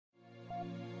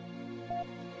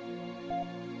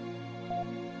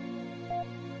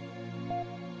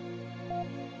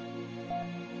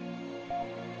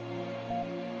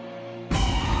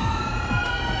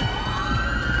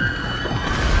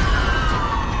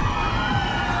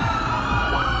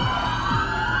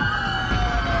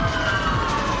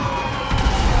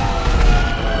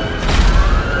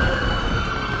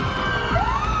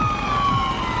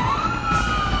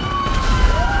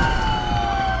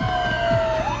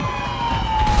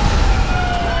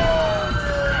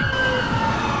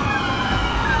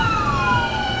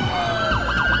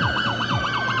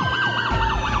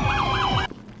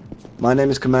My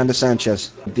name is Commander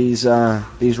Sanchez. These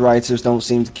rioters don't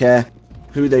seem to care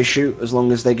who they shoot as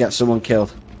long as they get someone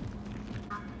killed.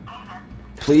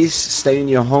 Please stay in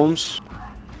your homes,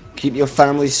 keep your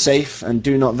families safe, and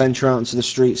do not venture out into the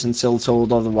streets until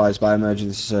told otherwise by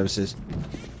emergency services.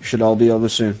 Should all be over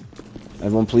soon.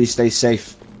 Everyone please stay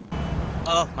safe.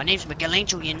 Oh, my name's Miguel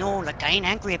Angel, you know, like I ain't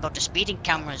angry about the speeding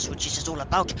cameras, which is all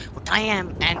about. What I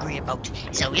am angry about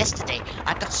is how yesterday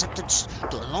I got sentenced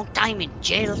to a long time in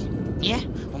jail. Yeah,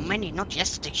 well not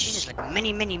yesterday, Jesus, like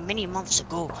many months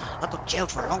ago. I got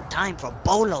jailed for a long time for a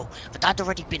bolo that I'd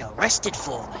already been arrested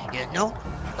for, you know?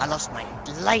 I lost my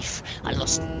life, I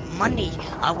lost money,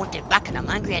 I want it back, and I'm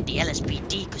angry at the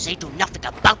LSPD because they do nothing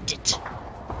about it.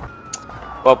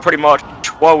 Well, pretty much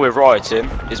why we're rioting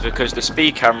is because the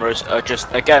speed cameras are just,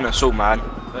 again, assault man.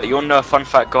 But you want to know a fun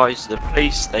fact, guys? The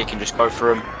police, they can just go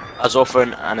through them as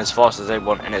often and as fast as they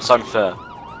want, and it's unfair.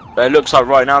 But it looks like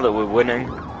right now that we're winning.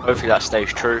 Hopefully that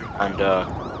stays true and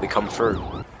we come through.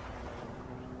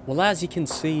 Well, as you can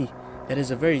see, it is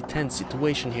a very tense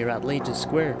situation here at Legion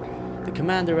Square. The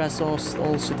commander has asked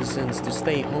all citizens to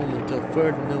stay home until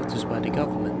further notice by the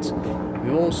government.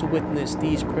 We've also witnessed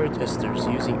these protesters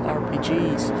using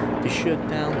RPGs to shoot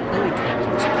down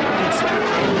helicopters,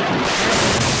 blindsiding